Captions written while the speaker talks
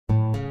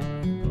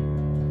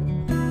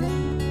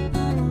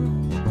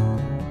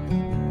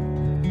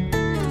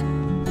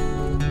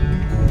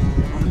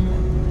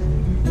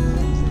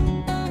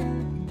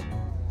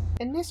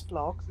this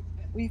vlog,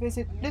 we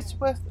visit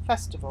Blisworth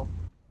Festival.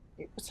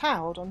 It was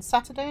held on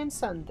Saturday and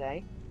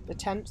Sunday, the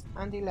 10th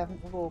and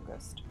 11th of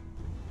August.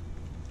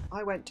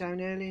 I went down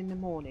early in the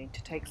morning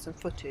to take some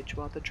footage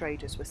while the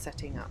traders were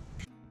setting up.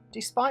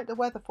 Despite the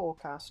weather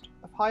forecast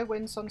of high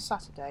winds on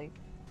Saturday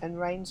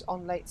and rains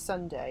on late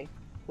Sunday,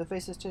 the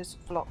visitors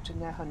flocked in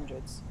their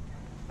hundreds.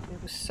 There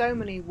were so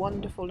many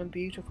wonderful and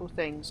beautiful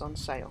things on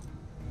sale.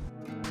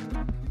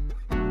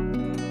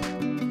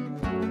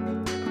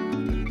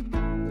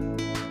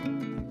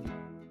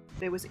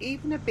 There was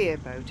even a beer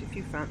boat if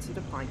you fancied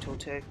a pint or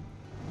two.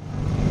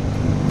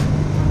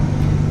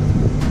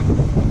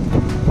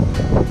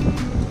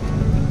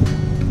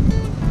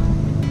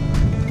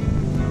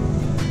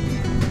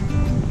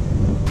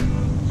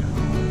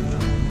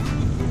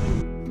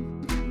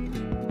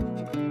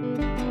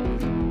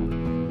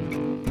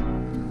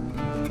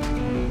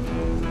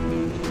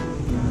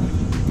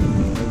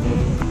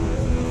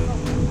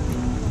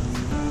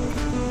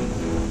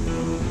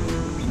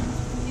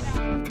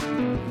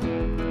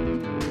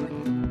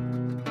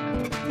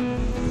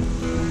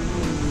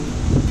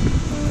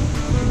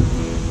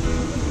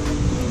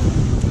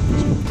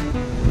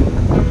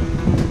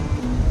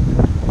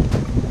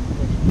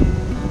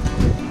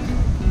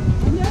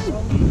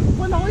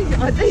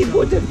 They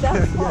would have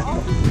done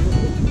what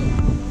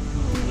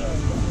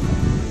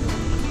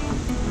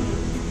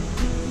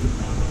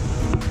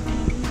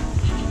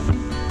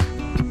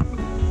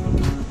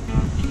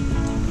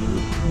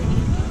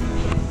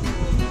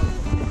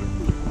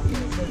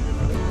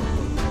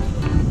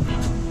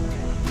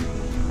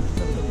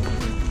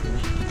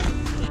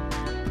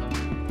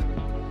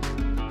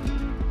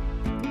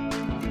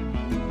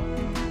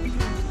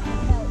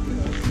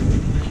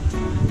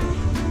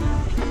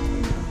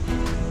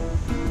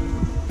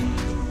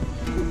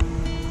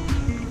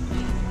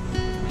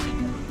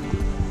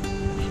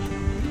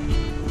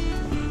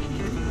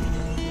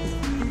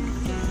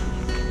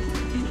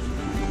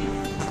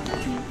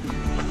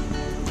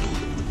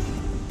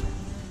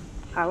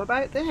How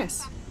about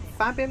this?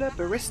 Fabulous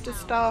barista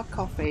style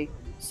coffee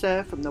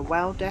served from the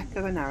well deck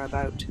of a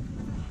narrowboat.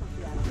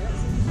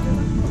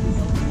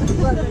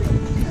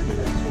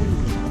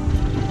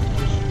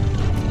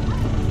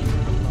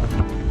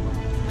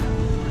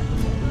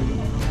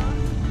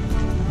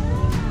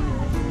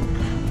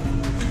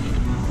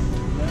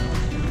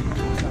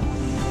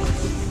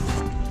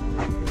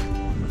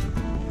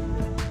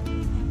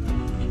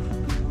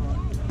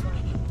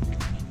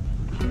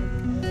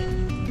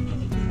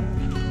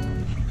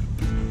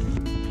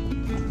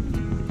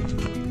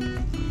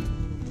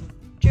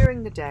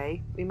 During the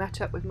day, we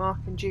met up with Mark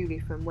and Julie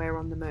from Weir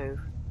on the Move.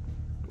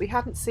 We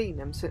hadn't seen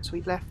them since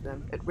we'd left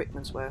them at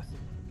Rickmansworth.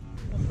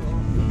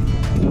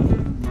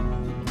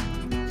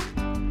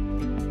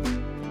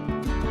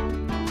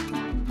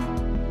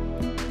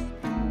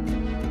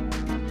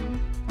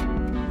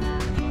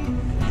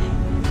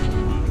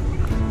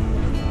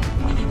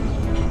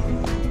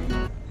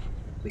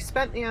 We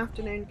spent the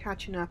afternoon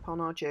catching up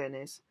on our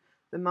journeys.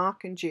 Then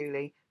Mark and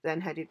Julie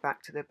then headed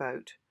back to their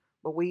boat,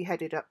 while we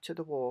headed up to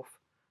the wharf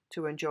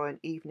to enjoy an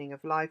evening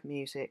of live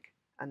music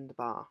and the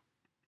bar.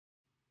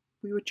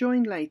 We were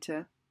joined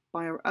later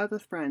by our other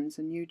friends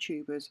and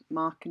YouTubers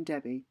Mark and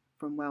Debbie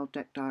from Well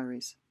Deck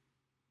Diaries.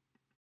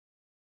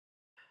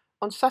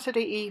 On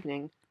Saturday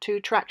evening, 2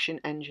 traction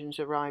engines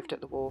arrived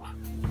at the wharf.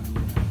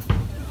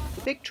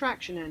 The big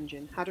traction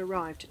engine had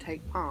arrived to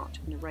take part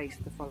in a race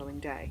the following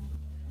day.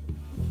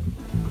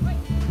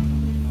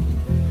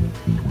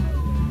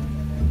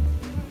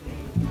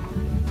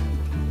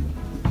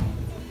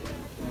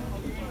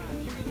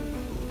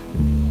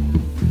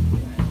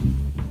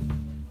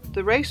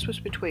 The race was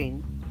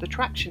between the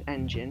traction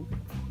engine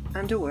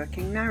and a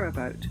working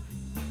narrowboat.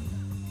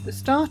 The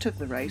start of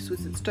the race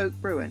was at Stoke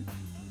Bruin.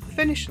 The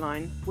finish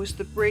line was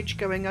the bridge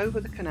going over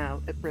the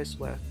canal at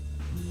Blisworth.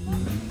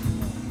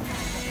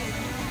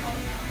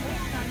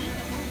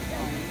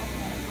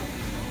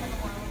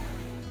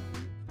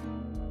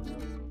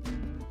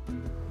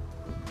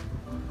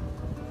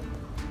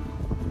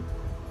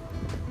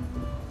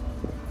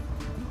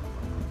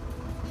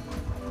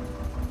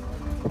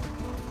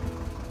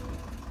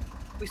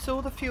 We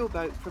saw the fuel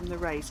boat from the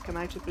race come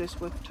out of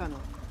Blisworth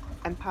Tunnel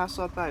and pass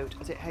our boat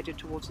as it headed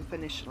towards the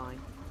finish line.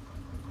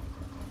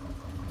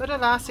 But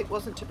alas, it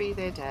wasn't to be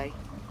their day,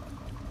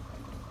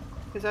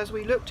 because as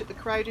we looked at the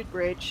crowded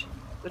bridge,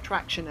 the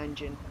traction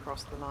engine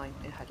crossed the line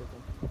ahead of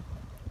them.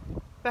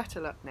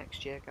 Better luck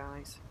next year,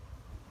 guys.